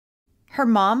Her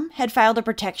mom had filed a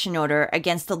protection order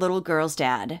against the little girl's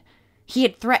dad. He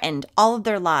had threatened all of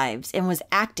their lives and was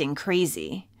acting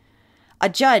crazy. A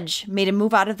judge made him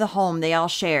move out of the home they all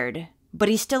shared, but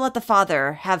he still let the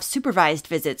father have supervised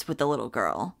visits with the little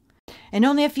girl. And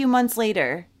only a few months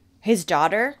later, his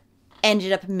daughter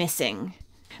ended up missing.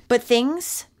 But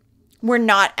things were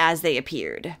not as they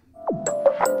appeared.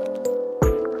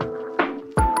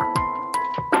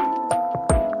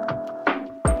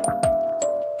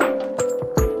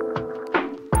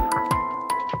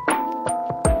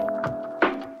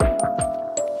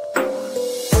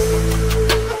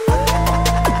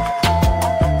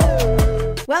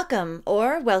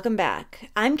 Welcome back.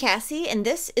 I'm Cassie, and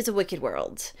this is A Wicked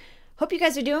World. Hope you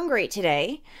guys are doing great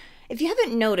today. If you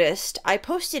haven't noticed, I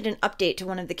posted an update to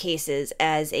one of the cases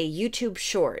as a YouTube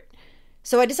short.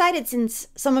 So I decided, since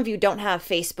some of you don't have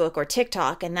Facebook or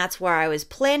TikTok, and that's where I was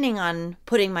planning on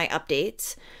putting my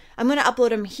updates, I'm going to upload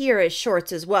them here as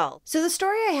shorts as well. So the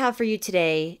story I have for you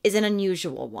today is an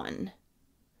unusual one.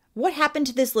 What happened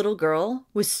to this little girl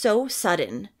was so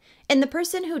sudden, and the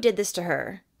person who did this to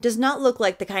her does not look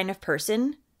like the kind of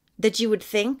person that you would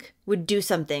think would do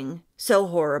something so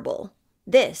horrible.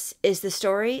 This is the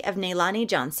story of Nalani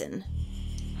Johnson.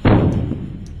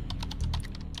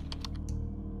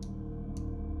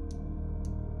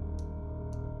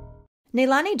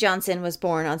 Nalani Johnson was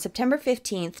born on September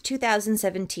 15th,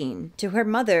 2017, to her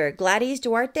mother Gladys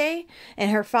Duarte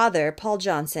and her father Paul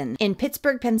Johnson in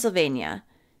Pittsburgh, Pennsylvania.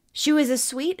 She was a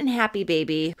sweet and happy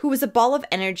baby who was a ball of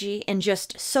energy and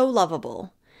just so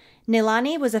lovable.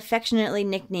 Nalani was affectionately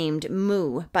nicknamed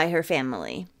Moo by her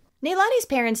family. Nalani's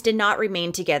parents did not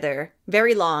remain together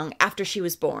very long after she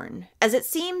was born, as it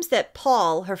seems that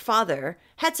Paul, her father,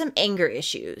 had some anger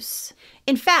issues.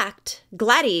 In fact,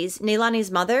 Gladys, Nalani's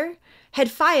mother,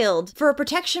 had filed for a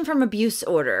protection from abuse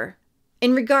order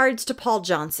in regards to Paul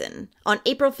Johnson on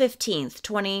April 15th,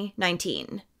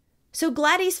 2019. So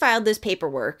Gladys filed this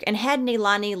paperwork and had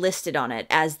Nalani listed on it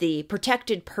as the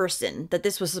protected person that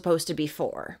this was supposed to be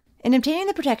for. In obtaining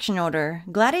the protection order,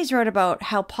 Gladys wrote about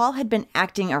how Paul had been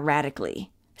acting erratically.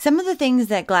 Some of the things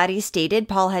that Gladys stated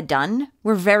Paul had done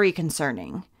were very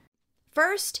concerning.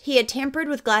 First, he had tampered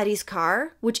with Gladys'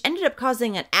 car, which ended up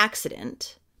causing an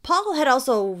accident. Paul had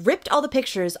also ripped all the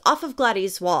pictures off of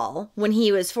Gladys' wall when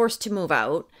he was forced to move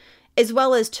out, as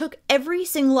well as took every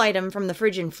single item from the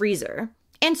fridge and freezer,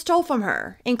 and stole from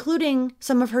her, including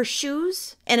some of her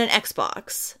shoes and an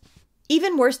Xbox.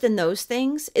 Even worse than those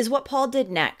things is what Paul did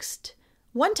next.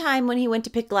 One time when he went to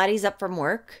pick Gladys up from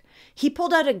work, he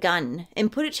pulled out a gun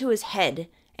and put it to his head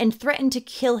and threatened to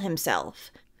kill himself.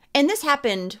 And this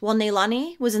happened while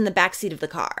Nalani was in the backseat of the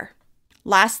car.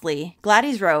 Lastly,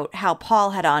 Gladys wrote how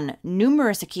Paul had on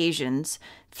numerous occasions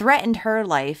threatened her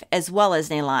life as well as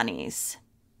Nalani's.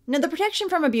 Now, the protection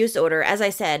from abuse order, as I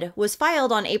said, was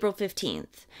filed on April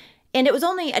 15th, and it was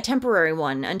only a temporary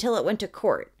one until it went to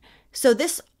court. So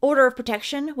this order of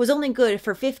protection was only good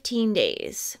for 15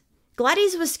 days.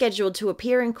 Gladys was scheduled to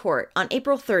appear in court on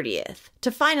April 30th to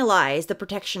finalize the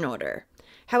protection order.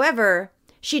 However,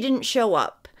 she didn't show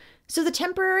up, so the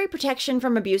temporary protection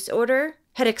from abuse order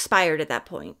had expired at that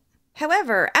point.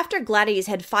 However, after Gladys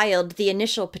had filed the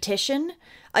initial petition,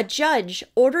 a judge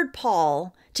ordered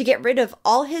Paul to get rid of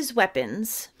all his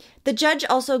weapons. The judge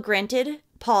also granted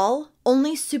Paul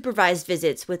only supervised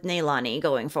visits with Nalani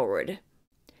going forward.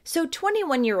 So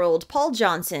 21-year-old Paul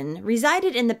Johnson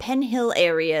resided in the Penn Hill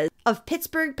area of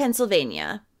Pittsburgh,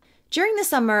 Pennsylvania. During the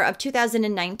summer of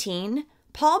 2019,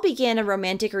 Paul began a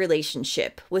romantic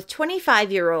relationship with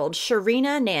 25-year-old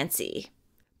Sharina Nancy.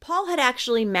 Paul had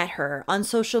actually met her on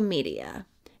social media.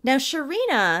 Now,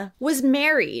 Sharina was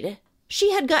married.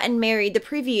 She had gotten married the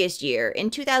previous year in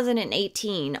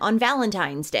 2018 on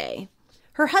Valentine's Day.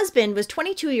 Her husband was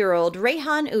 22-year-old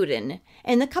Rayhan Udin,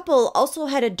 and the couple also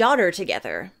had a daughter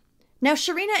together. Now,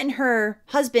 Sharina and her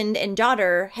husband and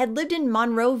daughter had lived in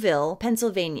Monroeville,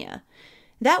 Pennsylvania.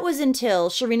 That was until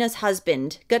Sharina's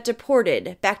husband got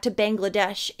deported back to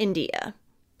Bangladesh, India.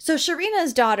 So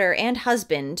Sharina's daughter and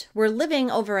husband were living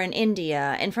over in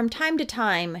India, and from time to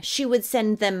time, she would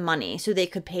send them money so they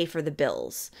could pay for the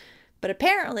bills. But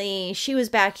apparently, she was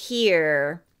back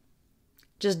here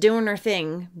just doing her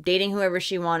thing, dating whoever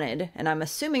she wanted, and I'm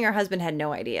assuming her husband had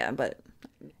no idea, but...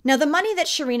 Now, the money that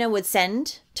Sharina would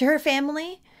send to her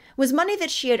family was money that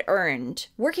she had earned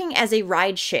working as a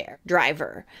rideshare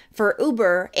driver for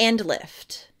Uber and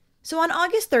Lyft. So on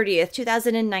August 30th,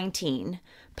 2019,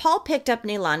 Paul picked up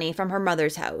Nalani from her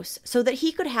mother's house so that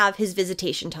he could have his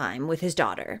visitation time with his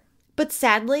daughter. But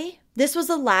sadly, this was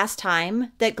the last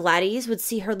time that Gladys would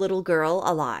see her little girl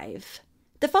alive.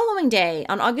 The following day,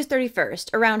 on August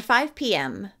 31st, around 5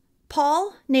 p.m.,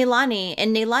 Paul, Nalani,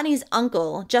 and Nalani's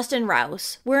uncle, Justin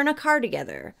Rouse, were in a car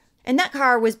together, and that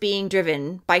car was being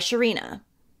driven by Sharina.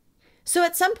 So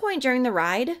at some point during the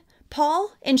ride,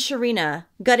 Paul and Sharina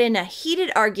got in a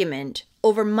heated argument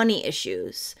over money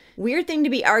issues. Weird thing to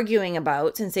be arguing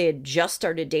about since they had just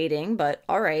started dating, but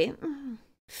all right.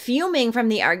 Fuming from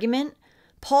the argument,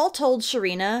 Paul told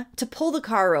Sharina to pull the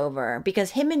car over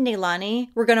because him and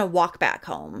Nalani were going to walk back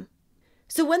home.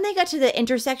 So when they got to the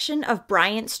intersection of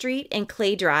Bryant Street and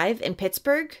Clay Drive in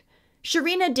Pittsburgh,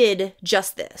 Sharina did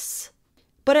just this.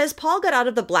 But as Paul got out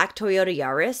of the black Toyota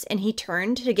Yaris and he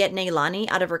turned to get Nalani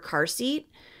out of her car seat,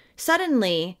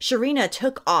 suddenly Sharina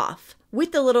took off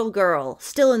with the little girl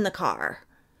still in the car.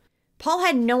 Paul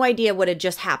had no idea what had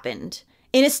just happened.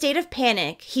 In a state of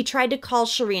panic, he tried to call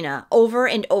Sharina over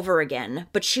and over again,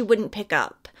 but she wouldn't pick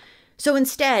up. So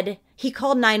instead, he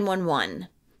called 911.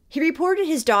 He reported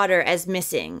his daughter as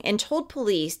missing and told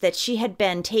police that she had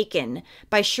been taken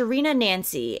by Sharina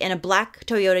Nancy in a black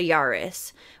Toyota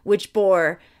Yaris, which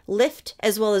bore Lyft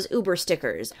as well as Uber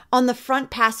stickers on the front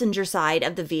passenger side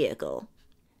of the vehicle.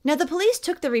 Now, the police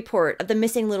took the report of the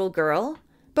missing little girl,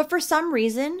 but for some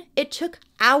reason, it took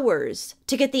hours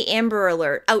to get the Amber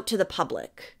Alert out to the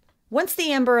public. Once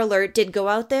the Amber Alert did go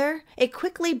out there, it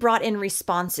quickly brought in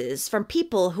responses from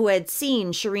people who had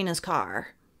seen Sharina's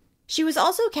car. She was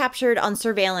also captured on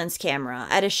surveillance camera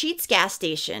at a Sheetz gas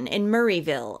station in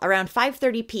Murrayville around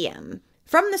 5:30 p.m.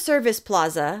 From the service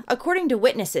plaza, according to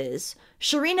witnesses,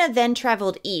 Sharina then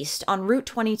traveled east on Route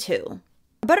 22.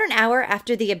 About an hour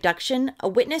after the abduction, a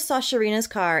witness saw Sharina's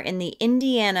car in the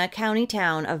Indiana County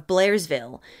town of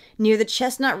Blairsville, near the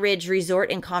Chestnut Ridge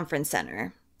Resort and Conference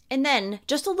Center. And then,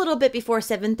 just a little bit before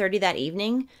 7:30 that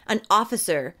evening, an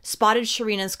officer spotted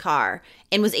Sharina's car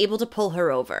and was able to pull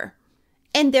her over.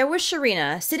 And there was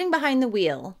Sharina sitting behind the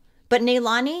wheel, but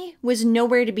Nalani was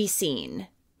nowhere to be seen.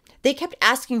 They kept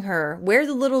asking her where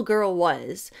the little girl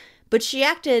was, but she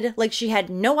acted like she had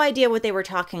no idea what they were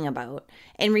talking about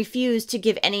and refused to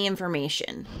give any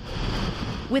information.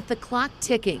 With the clock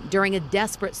ticking during a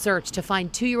desperate search to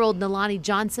find 2-year-old Nalani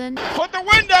Johnson, put the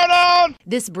window down!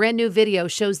 This brand new video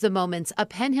shows the moments a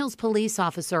Penn Hills police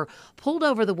officer pulled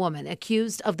over the woman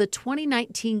accused of the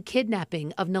 2019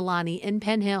 kidnapping of Nalani in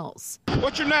Penn Hills.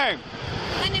 What's your name?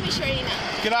 My name is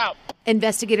Sharina. Get out.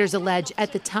 Investigators allege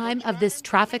at the time of this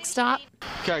traffic stop,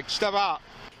 Okay, step out.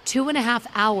 2.5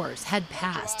 hours had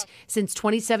passed since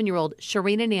 27-year-old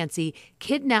Sharina Nancy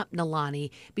kidnapped Nalani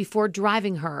before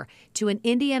driving her to an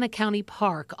Indiana County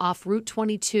park off Route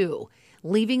 22,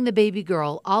 leaving the baby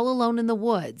girl all alone in the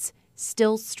woods,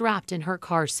 still strapped in her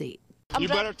car seat. You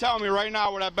better tell me right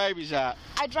now where that baby's at.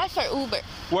 I drive for Uber.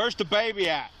 Where's the baby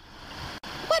at?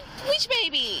 What? Which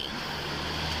baby?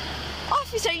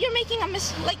 Officer, you're making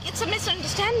it's a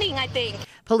misunderstanding, I think.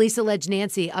 Police allege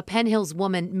Nancy, a Penn Hills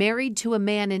woman married to a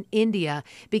man in India,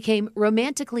 became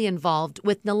romantically involved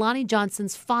with Nalani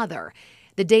Johnson's father.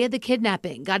 The day of the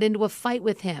kidnapping, got into a fight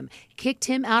with him, kicked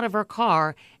him out of her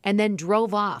car, and then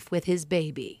drove off with his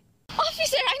baby.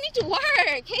 Officer, I need to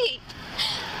work. Hey,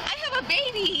 I have a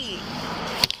baby.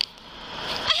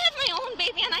 I have my own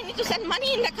baby and I need to send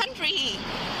money in the country.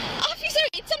 Officer,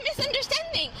 it's a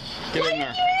misunderstanding. Get Why in are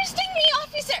there. you arresting me,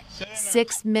 officer?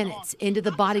 6 minutes into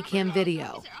the body cam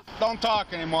video. Don't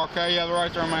talk anymore, okay? You have the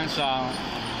right to remain silent.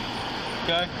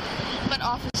 Okay? But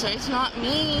officer, it's not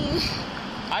me.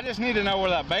 I just need to know where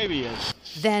that baby is.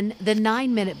 Then the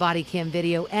 9-minute body cam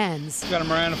video ends You got a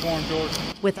Miranda form, George?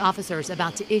 with officers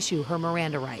about to issue her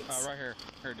Miranda rights. Right here.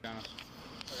 Here, Dennis.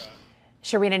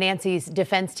 Sharina Nancy's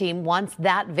defense team wants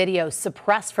that video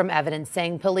suppressed from evidence,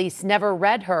 saying police never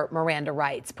read her Miranda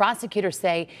rights. Prosecutors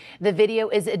say the video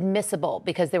is admissible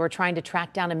because they were trying to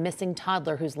track down a missing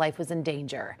toddler whose life was in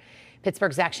danger.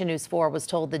 Pittsburgh's Action News 4 was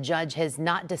told the judge has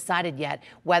not decided yet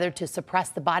whether to suppress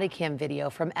the body cam video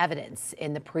from evidence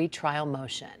in the pretrial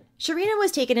motion. Sharina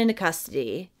was taken into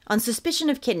custody on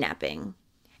suspicion of kidnapping.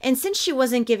 And since she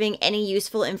wasn't giving any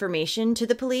useful information to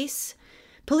the police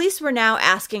were now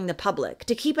asking the public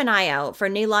to keep an eye out for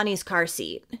Nalani's car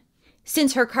seat,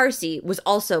 since her car seat was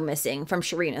also missing from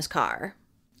Sharina's car.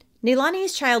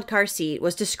 Nalani's child car seat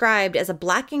was described as a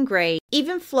black and gray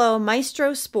Evenflow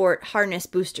Maestro Sport harness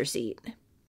booster seat.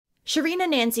 Sharina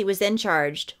Nancy was then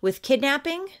charged with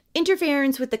kidnapping,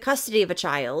 interference with the custody of a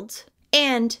child,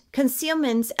 and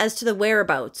concealments as to the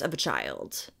whereabouts of a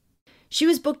child. She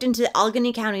was booked into the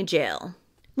Allegheny County Jail.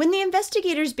 When the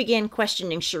investigators began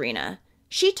questioning Sharina,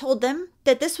 she told them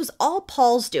that this was all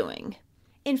Paul's doing.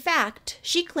 In fact,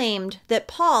 she claimed that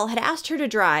Paul had asked her to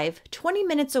drive 20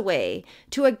 minutes away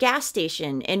to a gas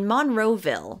station in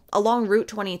Monroeville along Route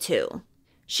 22.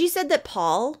 She said that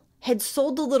Paul had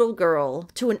sold the little girl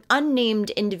to an unnamed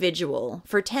individual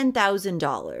for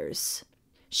 $10,000.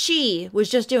 She was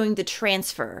just doing the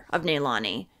transfer of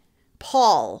Nalani.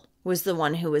 Paul was the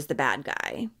one who was the bad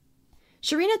guy.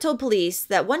 Sharina told police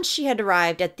that once she had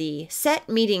arrived at the set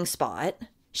meeting spot,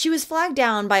 she was flagged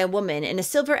down by a woman in a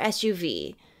silver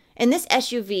SUV, and this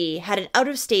SUV had an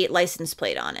out-of-state license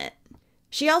plate on it.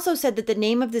 She also said that the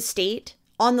name of the state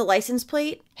on the license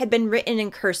plate had been written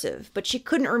in cursive, but she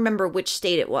couldn't remember which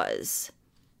state it was.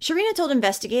 Sharina told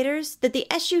investigators that the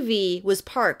SUV was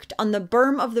parked on the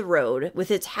berm of the road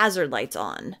with its hazard lights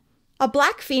on. A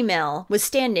black female was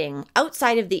standing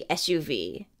outside of the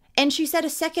SUV, and she said a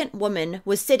second woman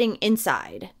was sitting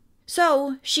inside.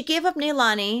 So she gave up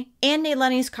Nalani and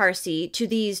Nalani's car seat to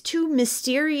these two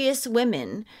mysterious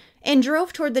women and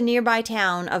drove toward the nearby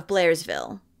town of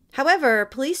Blairsville. However,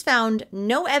 police found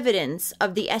no evidence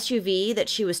of the SUV that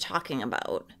she was talking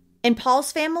about. And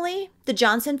Paul's family, the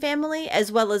Johnson family,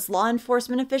 as well as law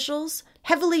enforcement officials,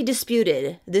 heavily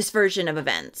disputed this version of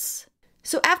events.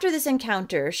 So after this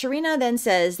encounter, Sharina then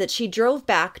says that she drove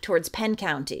back towards Penn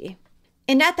County.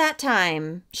 And at that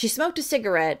time, she smoked a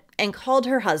cigarette and called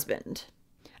her husband.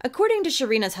 According to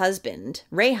Sharina's husband,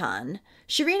 Rayhan,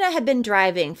 Sharina had been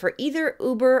driving for either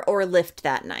Uber or Lyft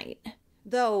that night.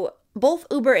 Though both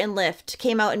Uber and Lyft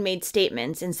came out and made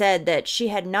statements and said that she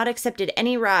had not accepted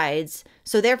any rides,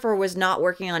 so therefore was not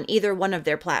working on either one of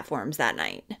their platforms that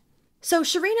night. So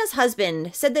Sharina's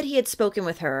husband said that he had spoken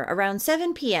with her around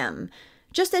 7 p.m.,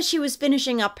 just as she was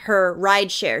finishing up her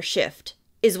rideshare shift,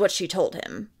 is what she told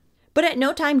him. But at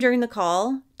no time during the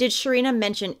call did Sharina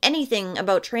mention anything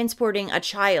about transporting a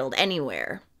child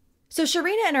anywhere. So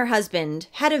Sharina and her husband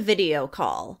had a video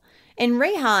call, and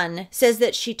Rayhan says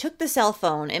that she took the cell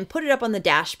phone and put it up on the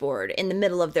dashboard in the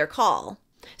middle of their call,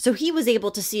 so he was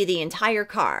able to see the entire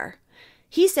car.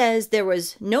 He says there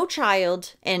was no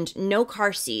child and no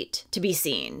car seat to be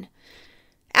seen.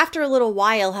 After a little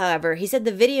while, however, he said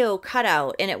the video cut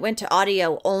out and it went to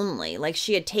audio only, like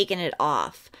she had taken it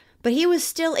off, but he was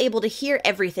still able to hear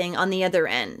everything on the other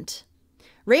end.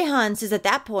 Rayhan says at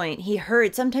that point he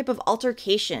heard some type of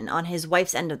altercation on his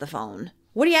wife's end of the phone.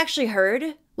 What he actually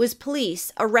heard was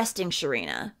police arresting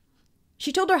Sharina.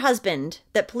 She told her husband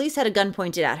that police had a gun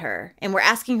pointed at her and were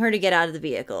asking her to get out of the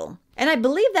vehicle. And I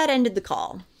believe that ended the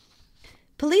call.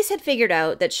 Police had figured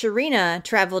out that Sharina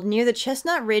traveled near the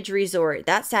Chestnut Ridge Resort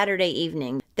that Saturday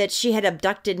evening that she had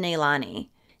abducted Nalani.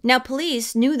 Now,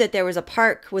 police knew that there was a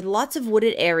park with lots of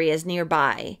wooded areas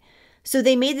nearby, so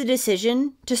they made the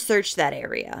decision to search that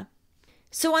area.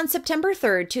 So on September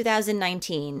 3rd,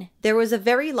 2019, there was a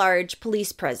very large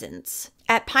police presence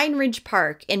at Pine Ridge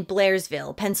Park in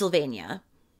Blairsville, Pennsylvania.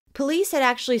 Police had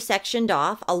actually sectioned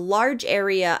off a large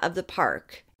area of the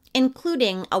park,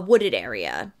 including a wooded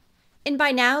area. And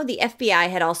by now, the FBI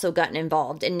had also gotten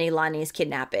involved in Nalani's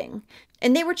kidnapping,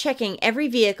 and they were checking every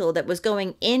vehicle that was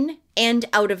going in and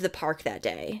out of the park that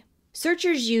day.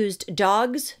 Searchers used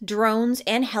dogs, drones,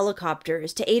 and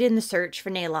helicopters to aid in the search for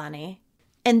Nalani.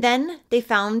 And then they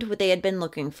found what they had been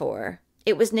looking for.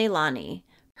 It was Nalani.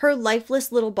 Her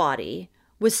lifeless little body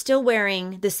was still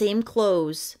wearing the same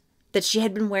clothes that she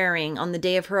had been wearing on the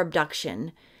day of her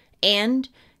abduction, and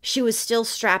she was still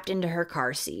strapped into her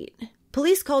car seat.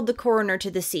 Police called the coroner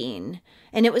to the scene,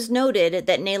 and it was noted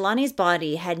that Nalani's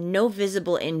body had no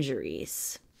visible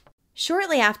injuries.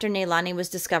 Shortly after Nalani was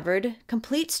discovered,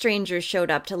 complete strangers showed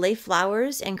up to lay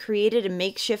flowers and created a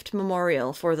makeshift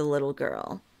memorial for the little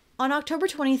girl. On October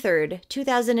 23rd,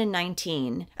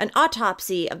 2019, an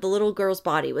autopsy of the little girl's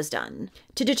body was done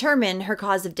to determine her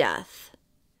cause of death.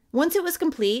 Once it was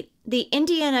complete, the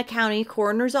Indiana County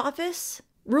Coroner's Office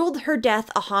ruled her death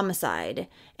a homicide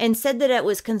and said that it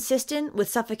was consistent with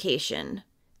suffocation.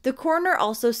 The coroner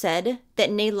also said that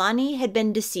Nalani had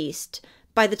been deceased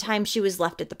by the time she was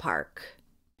left at the park.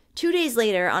 2 days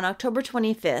later, on October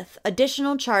 25th,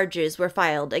 additional charges were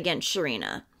filed against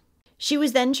Sharina. She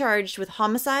was then charged with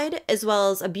homicide as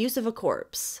well as abuse of a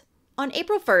corpse. On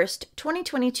April 1st,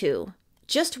 2022,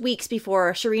 just weeks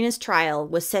before Sharina's trial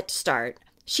was set to start,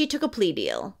 she took a plea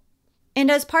deal. And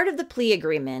as part of the plea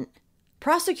agreement,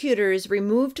 prosecutors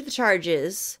removed the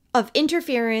charges of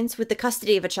interference with the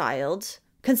custody of a child,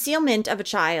 concealment of a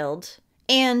child,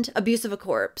 and abuse of a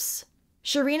corpse.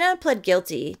 Sharina pled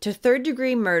guilty to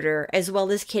third-degree murder as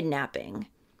well as kidnapping.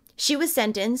 She was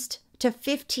sentenced to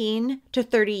 15 to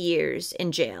 30 years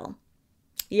in jail.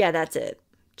 Yeah, that's it.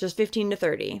 Just 15 to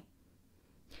 30.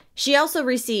 She also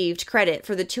received credit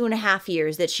for the 2.5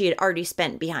 years that she had already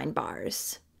spent behind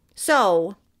bars.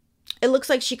 So, it looks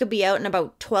like she could be out in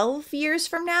about 12 years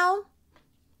from now,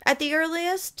 at the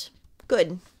earliest.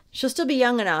 Good. she'll still be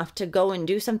young enough to go and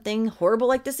do something horrible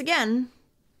like this again.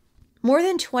 More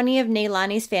than 20 of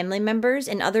Nalani's family members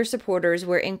and other supporters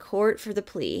were in court for the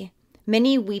plea,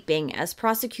 many weeping as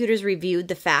prosecutors reviewed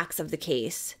the facts of the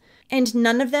case. And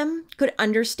none of them could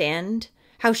understand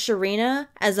how Sharina,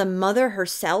 as a mother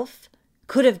herself,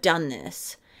 could have done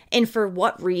this, and for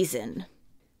what reason.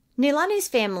 Nalani's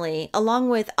family, along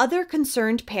with other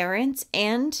concerned parents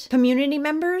and community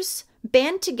members,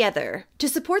 band together to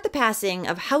support the passing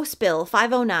of House Bill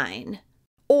 509,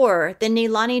 or the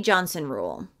Nalani Johnson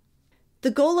Rule.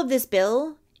 The goal of this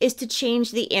bill is to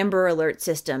change the Amber Alert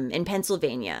system in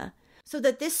Pennsylvania so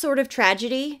that this sort of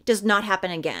tragedy does not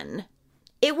happen again.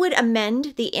 It would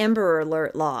amend the Amber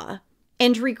Alert law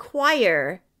and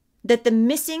require that the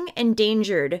missing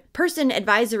endangered person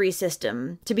advisory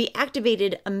system to be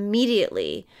activated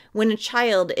immediately when a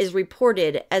child is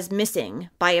reported as missing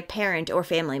by a parent or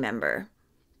family member.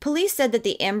 Police said that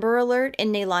the Amber Alert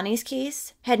in Nalani's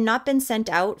case had not been sent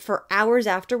out for hours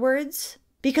afterwards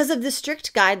because of the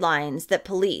strict guidelines that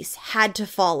police had to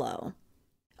follow.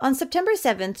 On September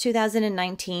 7th,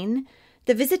 2019,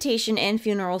 the visitation and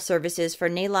funeral services for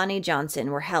Nalani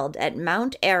Johnson were held at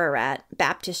Mount Ararat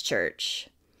Baptist Church.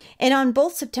 And on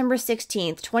both September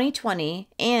 16th, 2020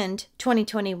 and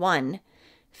 2021,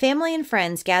 family and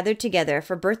friends gathered together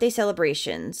for birthday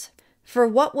celebrations for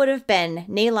what would have been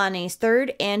Nalani's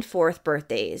 3rd and 4th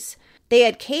birthdays. They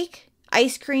had cake,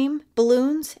 ice cream,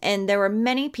 balloons, and there were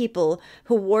many people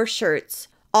who wore shirts,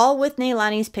 all with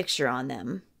Nalani's picture on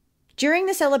them. During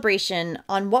the celebration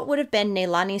on what would have been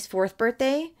Nalani's 4th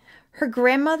birthday, her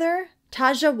grandmother,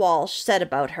 Taja Walsh, said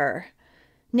about her,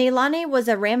 "Nalani was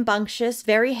a rambunctious,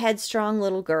 very headstrong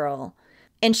little girl,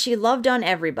 and she loved on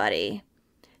everybody.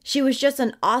 She was just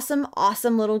an awesome,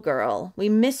 awesome little girl. We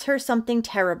miss her something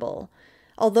terrible.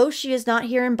 Although she is not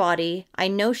here in body, I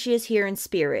know she is here in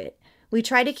spirit. We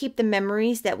try to keep the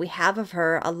memories that we have of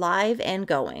her alive and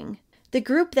going." The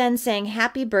group then sang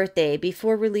Happy Birthday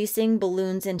before releasing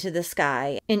balloons into the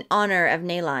sky in honor of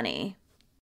Nalani.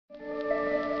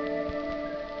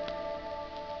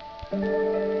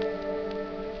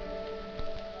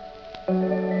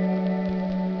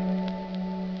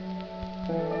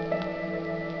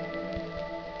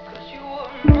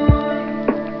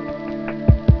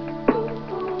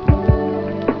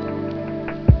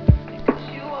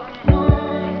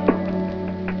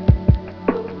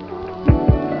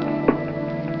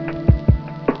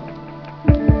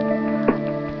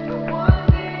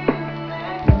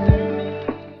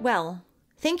 Well,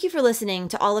 thank you for listening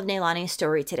to all of Nalani's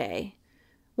story today.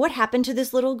 What happened to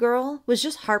this little girl was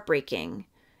just heartbreaking.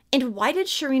 And why did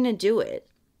Sharina do it?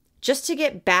 Just to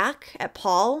get back at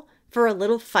Paul for a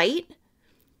little fight?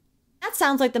 That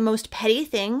sounds like the most petty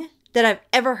thing that I've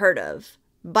ever heard of,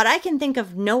 but I can think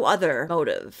of no other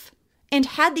motive. And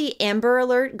had the Amber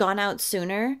Alert gone out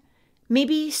sooner,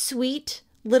 maybe sweet,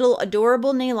 little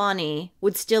adorable Nalani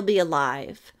would still be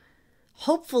alive.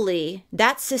 Hopefully,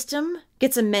 that system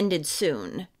gets amended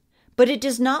soon. But it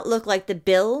does not look like the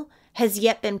bill has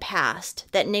yet been passed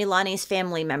that Nalani's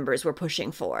family members were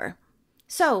pushing for.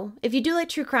 So, if you do like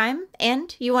true crime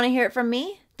and you want to hear it from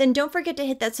me, then don't forget to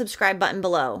hit that subscribe button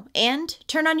below and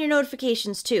turn on your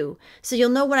notifications too, so you'll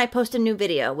know when I post a new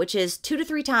video, which is 2 to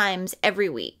 3 times every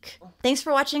week. Thanks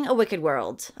for watching A Wicked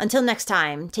World. Until next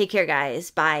time, take care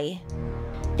guys. Bye.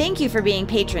 Thank you for being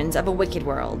patrons of A Wicked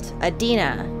World.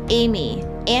 Adina, Amy,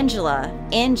 Angela,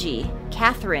 Angie,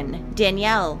 Catherine,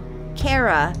 Danielle,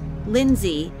 Kara,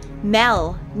 Lindsay,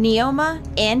 Mel, Neoma,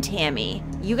 and Tammy.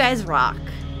 You guys rock.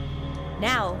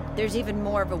 Now, there's even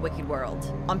more of A Wicked World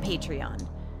on Patreon.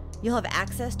 You'll have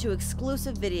access to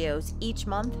exclusive videos each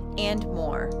month and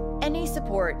more. Any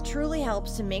support truly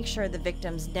helps to make sure the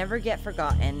victims never get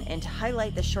forgotten and to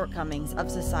highlight the shortcomings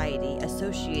of society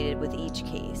associated with each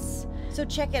case. So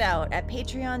check it out at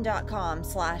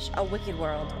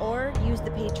patreon.com/awickedworld or use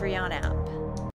the Patreon app.